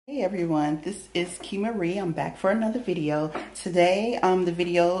Everyone, this is Kemarie. I'm back for another video. Today the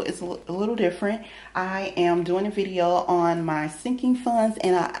video is a little different. I am doing a video on my sinking funds,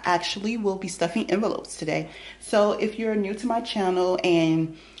 and I actually will be stuffing envelopes today. So if you're new to my channel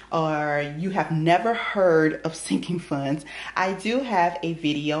and or you have never heard of sinking funds, I do have a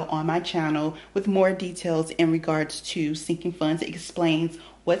video on my channel with more details in regards to sinking funds. It explains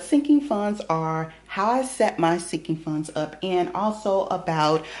what sinking funds are, how I set my sinking funds up, and also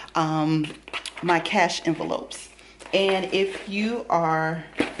about my cash envelopes. And if you are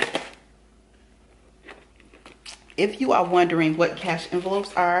wondering what cash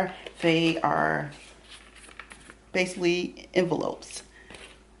envelopes are, they are basically envelopes.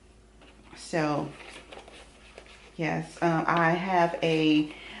 So yes, I have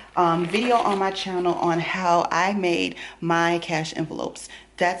a video on my channel on how I made my cash envelopes.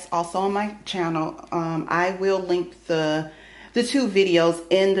 That's also on my channel. I will link the two videos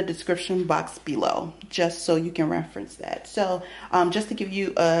in the description box below, just so you can reference that. So just to give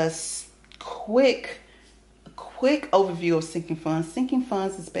you a quick overview of sinking funds. Sinking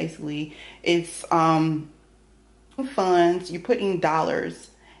funds is basically, it's funds, you're putting dollars.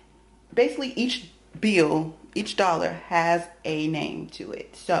 Basically each bill, each dollar has a name to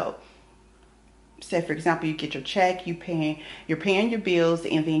it. So say for example, you get your check, you're paying your bills,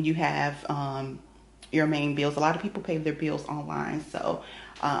 and then you have your main bills. A lot of people pay their bills online, so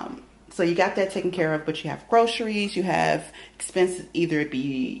so you got that taken care of. But you have groceries, you have expenses, either it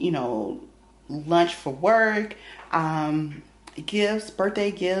be, you know, lunch for work, gifts,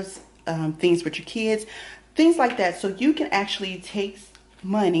 birthday gifts, things with your kids, things like that. So you can actually take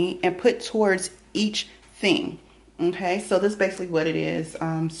money and put towards each thing. Okay, so this is basically what it is.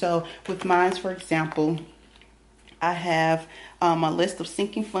 So with mine, for example, I have a list of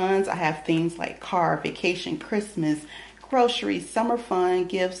sinking funds. I have things like car, vacation, Christmas, groceries, summer fun,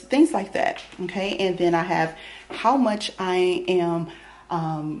 gifts, things like that. Okay, and then I have how much I am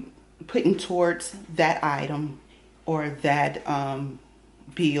putting towards that item or that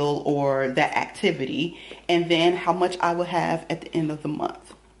bill or that activity, and then how much I will have at the end of the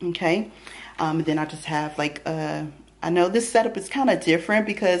month. Okay. Then I just have like, I know this setup is kind of different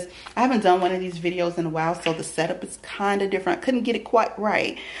because I haven't done one of these videos in a while, so the setup is kind of different. I couldn't get it quite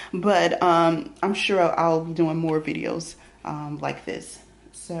right, but I'm sure I'll be doing more videos like this.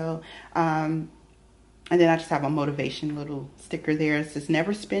 So, and then I just have a motivation little sticker there. It says,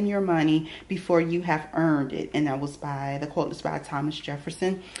 never spend your money before you have earned it. And that was the quote is by Thomas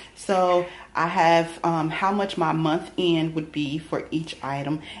Jefferson. So I have how much my month end would be for each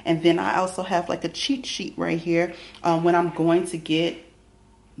item. And then I also have like a cheat sheet right here when I'm going to get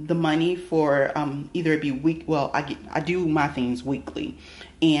the money for either it be week. Well, I do my things weekly.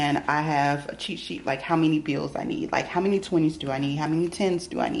 And I have a cheat sheet, like how many bills I need, like how many 20s do I need, how many 10s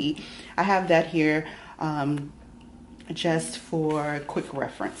do I need. I have that here. Just for quick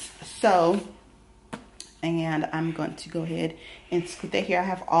reference. So, and I'm going to go ahead and put that here. I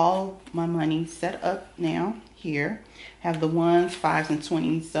have all my money set up now here. Have the 1s, 5s, and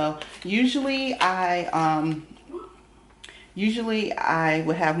 20s. So usually I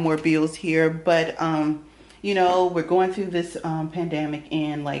would have more bills here, but you know, we're going through this pandemic,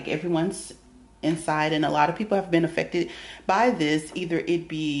 and like everyone's inside, and a lot of people have been affected by this. Either it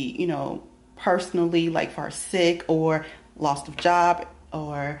be, you know, personally, like for sick or lost of job,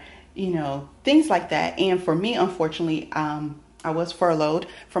 or you know, things like that. And for me, unfortunately, I was furloughed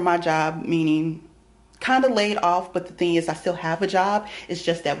from my job, meaning kind of laid off. But the thing is, I still have a job. It's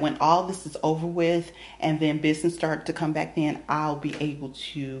just that when all this is over with and then business starts to come back, then I'll be able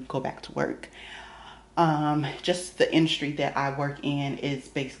to go back to work. Just the industry that I work in is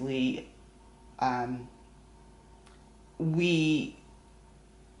basically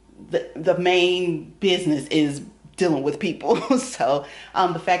the main business is dealing with people. So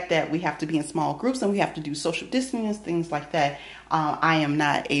the fact that we have to be in small groups and we have to do social distancing, things like that, I am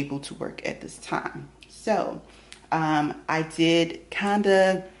not able to work at this time. So I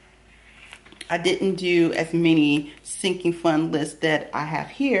didn't do as many sinking fund lists that I have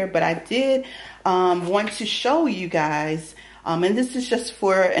here, but I did want to show you guys, and this is just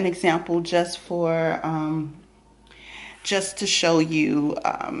for an example, just to show you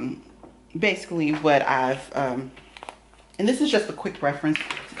basically what I've, and this is just a quick reference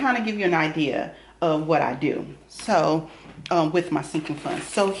to kind of give you an idea of what I do. So with my sinking funds.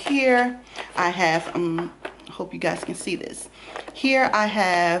 So here I have, I hope you guys can see this. Here I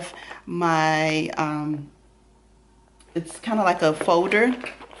have my, it's kind of like a folder,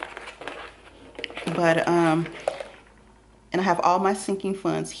 but, and I have all my sinking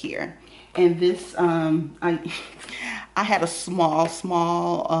funds here. And this, I had a small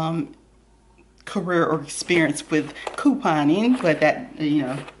career or experience with couponing, but that, you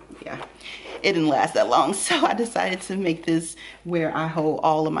know, yeah, it didn't last that long. So I decided to make this where I hold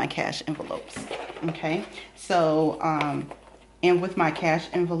all of my cash envelopes. Okay, so and with my cash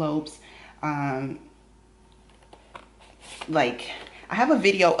envelopes, like I have a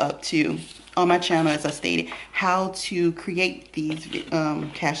video up too on my channel, as I stated, how to create these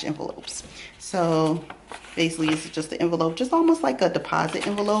cash envelopes. So basically it's just an envelope, just almost like a deposit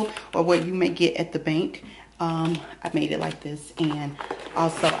envelope or what you may get at the bank. I made it like this, and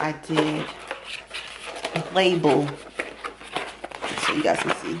also I did label, so you guys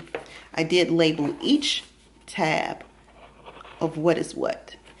can see, I did label each tab of what is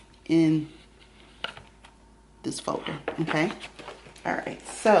what in this folder. Okay, all right,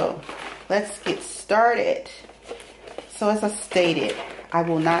 so let's get started. So as I stated, I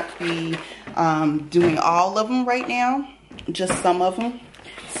will not be doing all of them right now, just some of them.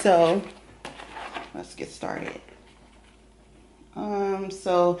 So let's get started.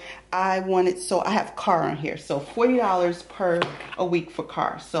 So I have car on here, so $40 per a week for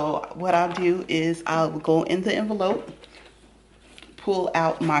car. So what I'll do is I'll go in the envelope, pull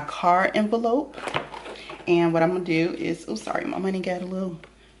out my car envelope, and what I'm gonna do is, oh sorry, my money got a little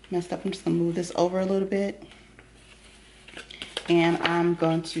messed up. I'm just gonna move this over a little bit, and I'm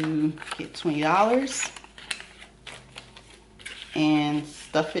going to get $20 and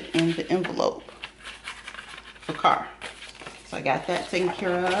stuff it in the envelope for car. So I got that taken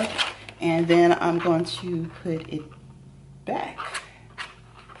care of, and then I'm going to put it back.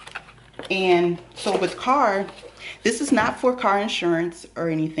 And so with car, this is not for car insurance or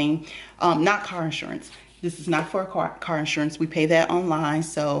anything. Not car insurance. This is not for car insurance. We pay that online.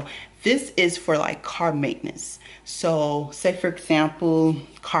 So this is for like car maintenance. So say for example,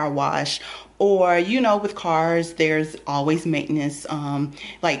 car wash, or you know, with cars, there's always maintenance. A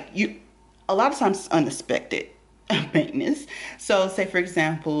lot of times it's unexpected maintenance. So say for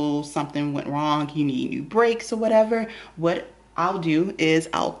example, something went wrong, you need new brakes or whatever. What I'll do is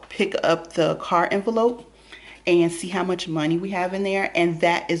I'll pick up the car envelope and see how much money we have in there, and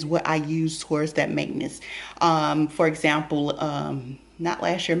that is what I use towards that maintenance. For example, not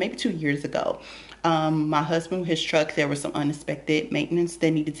last year, maybe 2 years ago, my husband, his truck, there was some unexpected maintenance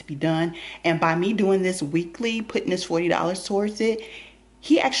that needed to be done, and by me doing this weekly, putting this $40 towards it,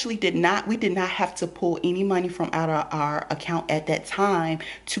 we did not have to pull any money from out of our account at that time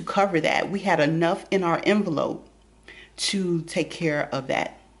to cover that. We had enough in our envelope to take care of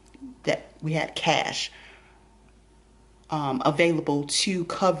that we had cash available to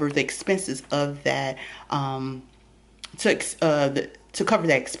cover the expenses of that, to cover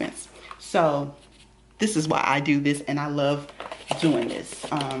that expense. So this is why I do this, and I love doing this.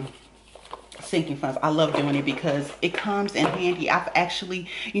 Sinking funds, I love doing it because it comes in handy. I've actually,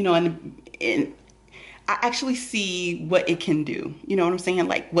 you know, I actually see what it can do. You know what I'm saying?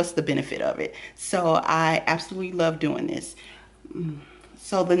 Like, what's the benefit of it? So I absolutely love doing this.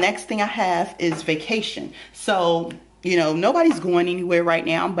 So the next thing I have is vacation. So, you know, nobody's going anywhere right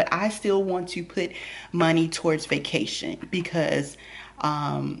now, but I still want to put money towards vacation because,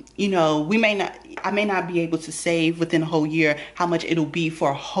 you know, I may not be able to save within a whole year how much it'll be for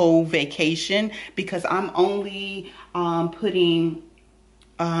a whole vacation, because I'm only putting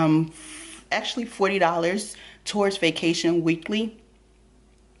actually $40 towards vacation weekly.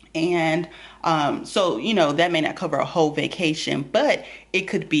 And so, you know, that may not cover a whole vacation, but it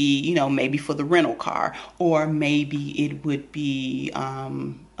could be, you know, maybe for the rental car, or maybe it would be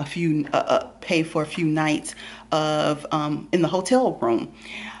pay for a few nights of in the hotel room.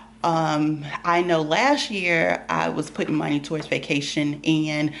 I know last year I was putting money towards vacation,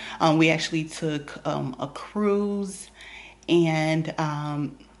 and we actually took a cruise, and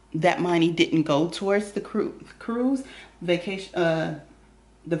that money didn't go towards the cruise vacation.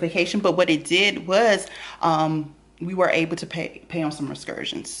 The vacation, but what it did was we were able to pay on some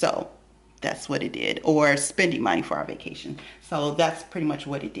excursions. So that's what it did, or spending money for our vacation. So that's pretty much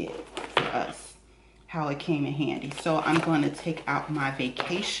what it did for us, how it came in handy. So I'm going to take out my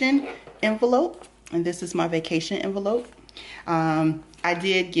vacation envelope, and this is my vacation envelope. I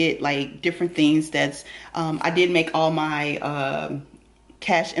did get like different things that's I did make all my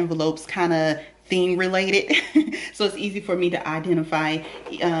cash envelopes kind of theme related, so it's easy for me to identify.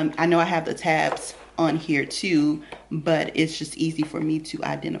 I know I have the tabs on here too, but it's just easy for me to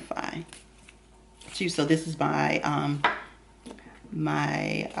identify too. So this is my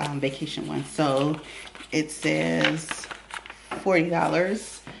vacation one. So it says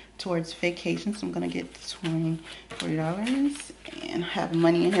 $40 towards vacation, so I'm gonna get $40 and have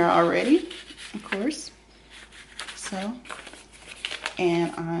money in here already, of course. so.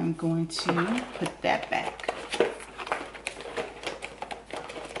 And I'm going to put that back.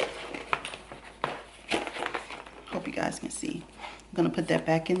 Hope you guys can see. I'm gonna put that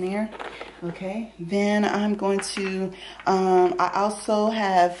back in there. Okay, then I'm going to, I also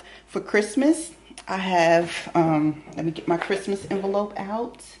have, for Christmas, I have, let me get my Christmas envelope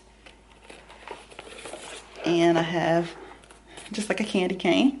out. And I have just like a candy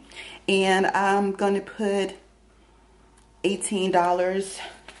cane. And I'm going to put $18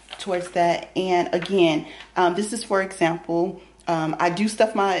 towards that. And again, this is for example. I do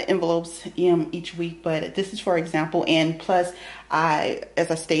stuff my envelopes each week, but this is for example. And plus, as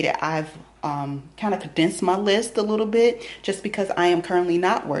I stated, I've kind of condensed my list a little bit just because I am currently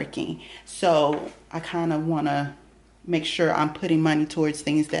not working. So I kind of want to make sure I'm putting money towards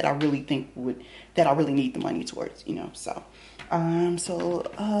things that I really think that I really need the money towards, you know. So, $18.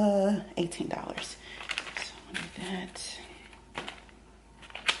 So I'll do that.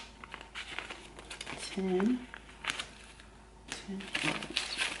 10,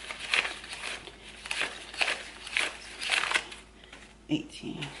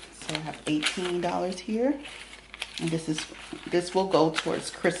 18. So I have $18 here, and this will go towards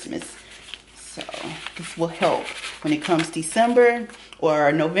Christmas. So this will help when it comes December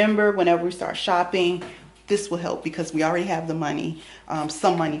or November, whenever we start shopping. This will help because we already have the money,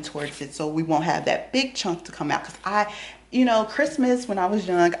 some money towards it, so we won't have that big chunk to come out. Because Christmas, when I was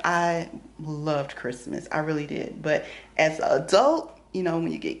young, I loved Christmas. I really did. But as an adult,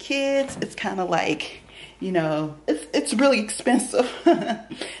 when you get kids, it's kind of like, it's really expensive.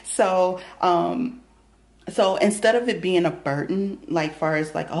 So instead of it being a burden, like far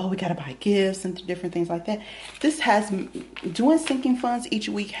as like, oh, we got to buy gifts and different things like that, doing sinking funds each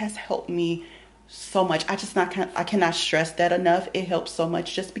week has helped me so much. I cannot stress that enough. It helps so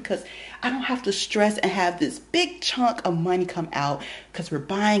much just because I don't have to stress and have this big chunk of money come out because we're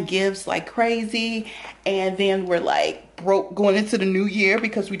buying gifts like crazy. And then we're like broke going into the new year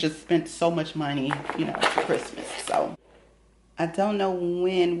because we just spent so much money, for Christmas. So I don't know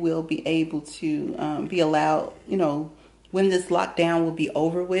when we'll be able to be allowed, when this lockdown will be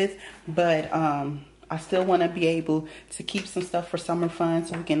over with, but I still want to be able to keep some stuff for summer fun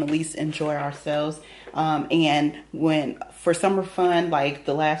so we can at least enjoy ourselves. And for summer fun, like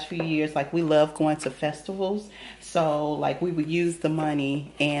the last few years, like we love going to festivals. So like we would use the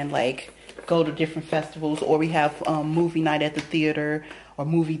money and like go to different festivals, or we have movie night at the theater or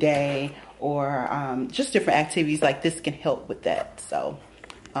movie day, or just different activities like this can help with that. So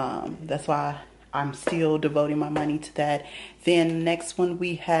that's why I'm still devoting my money to that. Then the next one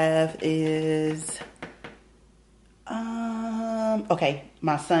we have is, okay,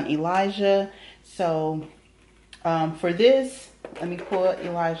 my son Elijah. So for this, let me pull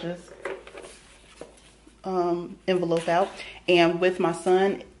Elijah's envelope out. And with my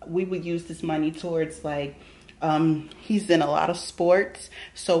son, we would use this money towards like, he's in a lot of sports,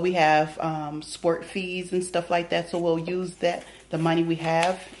 so we have sport fees and stuff like that. So we'll use the money we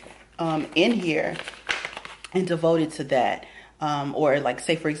have in here and devote it to that. Or like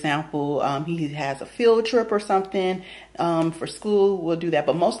say for example, he has a field trip or something for school, we'll do that.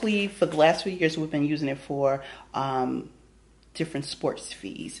 But mostly for the last few years, we've been using it for different sports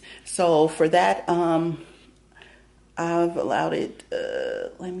fees. So for that, I've allowed it,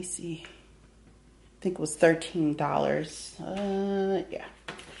 let me see. I think it was $13. Yeah.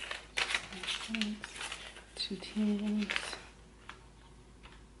 2 tens.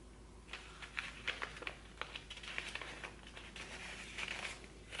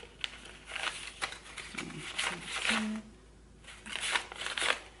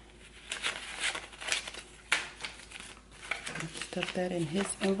 Stuff that in his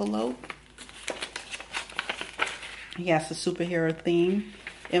envelope. He has a superhero theme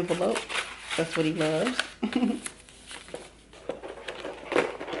envelope. That's what he loves.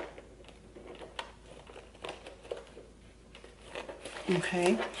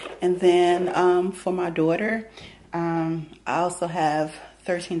 Okay, and then for my daughter, I also have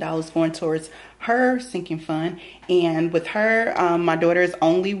 $13 going towards her sinking fund. And with her, my daughter is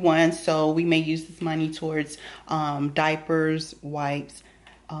only one, so we may use this money towards diapers, wipes,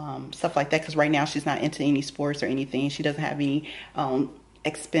 stuff like that, because right now she's not into any sports or anything. She doesn't have any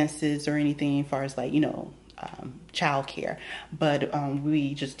expenses or anything as far as like, child care. But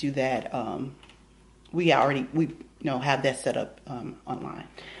we just do that. We have that set up online.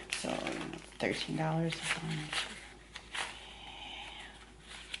 So $13.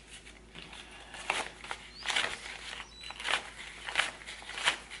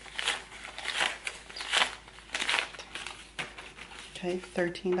 Okay,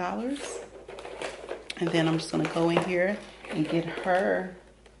 $13. And then I'm just gonna go in here and get her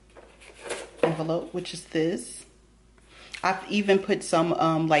envelope, which is this. I've even put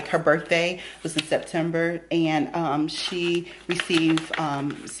some, like her birthday was in September, and she received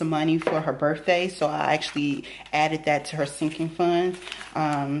some money for her birthday, so I actually added that to her sinking funds.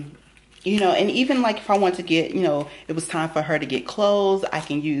 You know, and even like if I want to get, you know, it was time for her to get clothes, I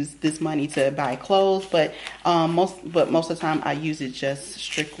can use this money to buy clothes, but most of the time I use it just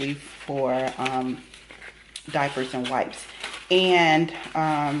strictly for diapers and wipes. And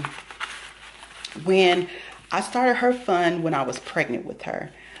when I started her fund when I was pregnant with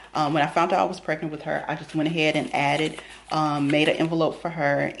her. When I found out I was pregnant with her, I just went ahead and added, made an envelope for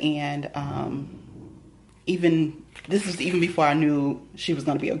her, and this was even before I knew she was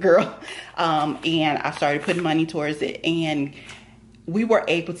going to be a girl. And I started putting money towards it, and we were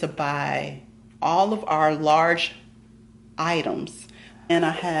able to buy all of our large items. And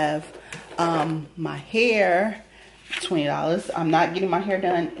I have my hair, $20. I'm not getting my hair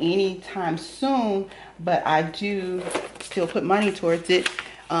done anytime soon, but I do still put money towards it,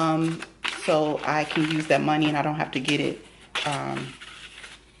 so I can use that money and I don't have to get it.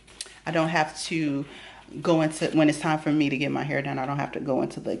 I don't have to go into, when it's time for me to get my hair done, I don't have to go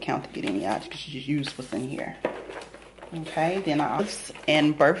into the account to get any items because you just use what's in here. Okay, then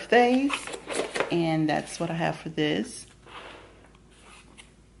and birthdays, and that's what I have for this.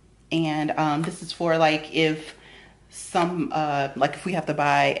 And this is for like if like if we have to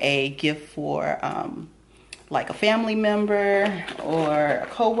buy a gift for like a family member or a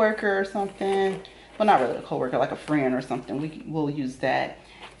coworker or something. Well, not really a coworker, like a friend or something. We'll use that.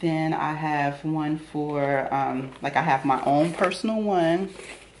 Then I have one for like I have my own personal one,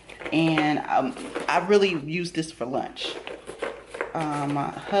 and I really use this for lunch. My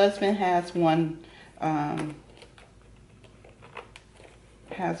husband has one.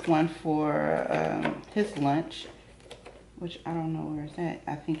 For his lunch, which I don't know where it's at.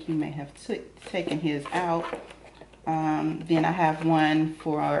 I think he may have taken his out. Then I have one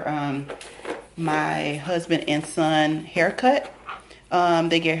for my husband and son haircut.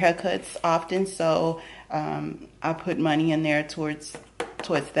 They get haircuts often, so I put money in there towards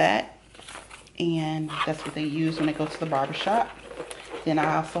that, and that's what they use when they go to the barber shop. Then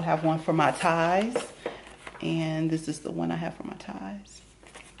I also have one for my ties, and this is the one I have for my ties.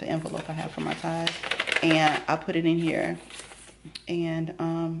 The envelope I have for my ties, and I put it in here, and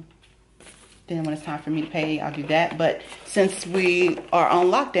then when it's time for me to pay, I'll do that. But since we are on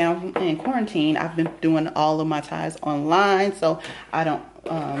lockdown and quarantine, I've been doing all of my ties online, so I don't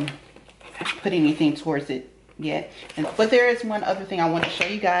put anything towards it yet. But there is one other thing I want to show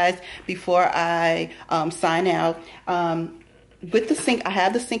you guys before I sign out. With the sink, I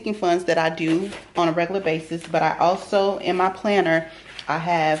have the sinking funds that I do on a regular basis, but I also, in my planner, I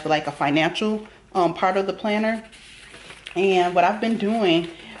have like a financial part of the planner. And what I've been doing,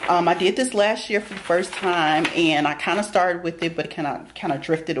 I did this last year for the first time, and I kind of started with it, but it kind of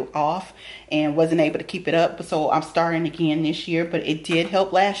drifted off and wasn't able to keep it up. So I'm starting again this year, but it did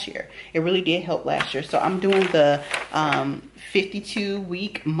help last year. It really did help last year. So I'm doing the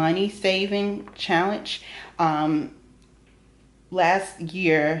 52-week money saving challenge. Last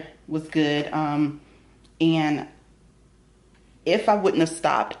year was good, and if I wouldn't have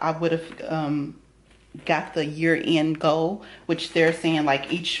stopped, I would have got the year-end goal, which they're saying like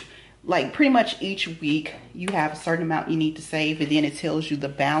pretty much each week you have a certain amount you need to save, and then it tells you the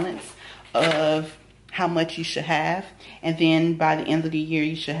balance of how much you should have, and then by the end of the year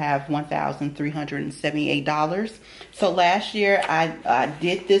you should have $1,378. So last year I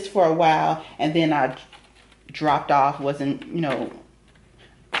did this for a while, and then I dropped off, wasn't, you know,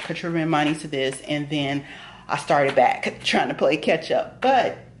 contributing money to this, and then I started back trying to play catch up.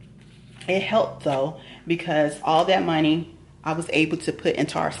 But it helped though, because all that money I was able to put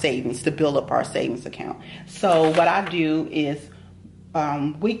into our savings to build up our savings account. So what I do is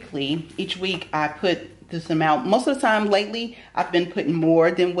weekly, each week I put this amount. Most of the time lately I've been putting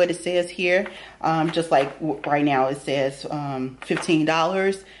more than what it says here. Just like right now it says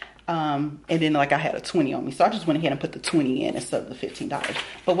 $15. And then like I had a 20 on me, so I just went ahead and put the 20 in instead of the $15.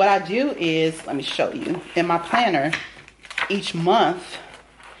 But what I do is, let me show you, in my planner each month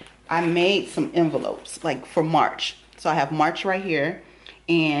I made some envelopes like for March. So I have March right here,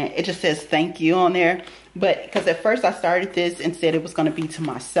 and it just says thank you on there. But because at first I started this and said it was going to be to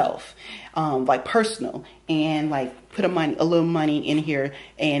myself, like personal, and like put a little money in here,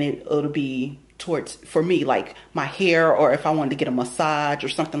 and it'll be towards, for me, like my hair, or if I wanted to get a massage or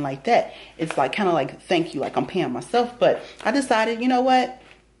something like that. It's like kind of like thank you, like I'm paying myself. But I decided, you know what,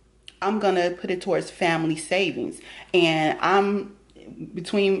 I'm gonna put it towards family savings. And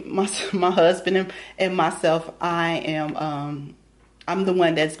between my husband and myself, I'm the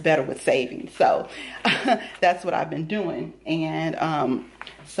one that's better with saving. So that's what I've been doing. And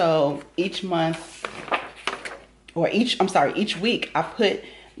so each month, or each week, I put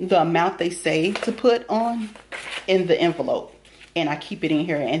the amount they say to put on in the envelope, and I keep it in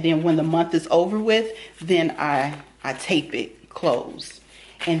here. And then when the month is over with, then I tape it closed.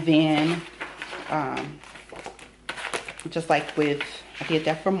 And then just like with, I did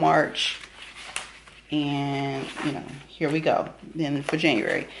that for March, and you know, here we go. Then for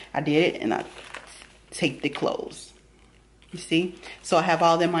January, I did it and I taped it closed. You see? So I have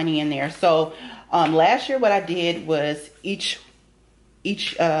all the money in there. So last year what I did was each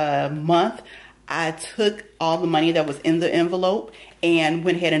month I took all the money that was in the envelope and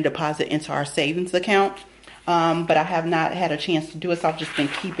went ahead and deposited into our savings account. But I have not had a chance to do it, so I've just been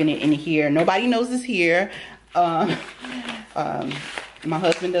keeping it in here. Nobody knows it's here. My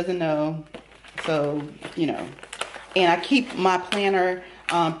husband doesn't know. So, you know, and I keep my planner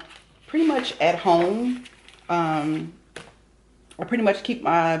pretty much at home. I pretty much keep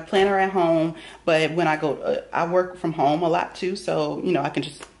my planner at home, but when I go, I work from home a lot too, so, you know, I can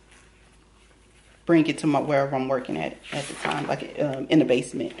just bring it to wherever I'm working at the time, like in the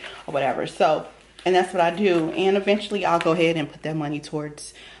basement or whatever. So, and that's what I do. And eventually I'll go ahead and put that money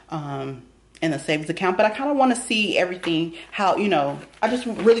towards in the savings account. But I kind of want to see everything, how, you know, I just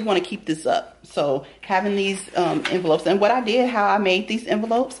really want to keep this up. So having these envelopes, and what I did, how I made these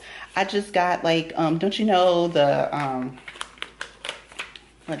envelopes, I just got like, don't you know the,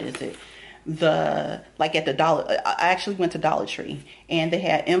 what is it? Like at the dollar, I actually went to Dollar Tree and they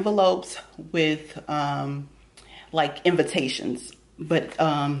had envelopes with like invitations, but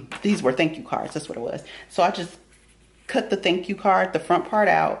these were thank you cards. That's what it was. So I just cut the thank you card, the front part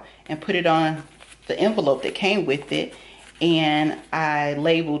out, and put it on the envelope that came with it, and I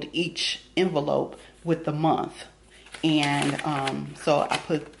labeled each envelope with the month. And so I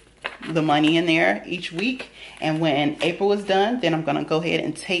put the money in there each week, and when April is done, then I'm gonna go ahead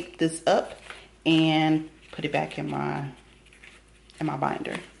and tape this up and put it back in my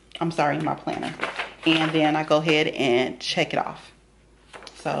binder. I'm sorry, in my planner. And then I go ahead and check it off.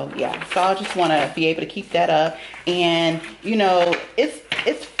 So yeah, so I just want to be able to keep that up. And you know,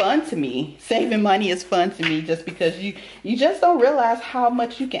 it's fun to me. Saving money is fun to me, just because you just don't realize how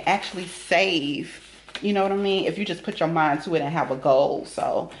much you can actually save. You know what I mean? If you just put your mind to it and have a goal.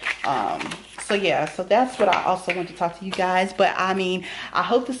 So so yeah, so that's what I also want to talk to you guys. But I mean, I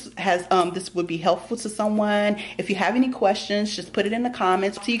hope this has this would be helpful to someone. If you have any questions, just put it in the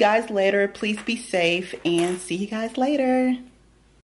comments. See you guys later. Please be safe, and see you guys later.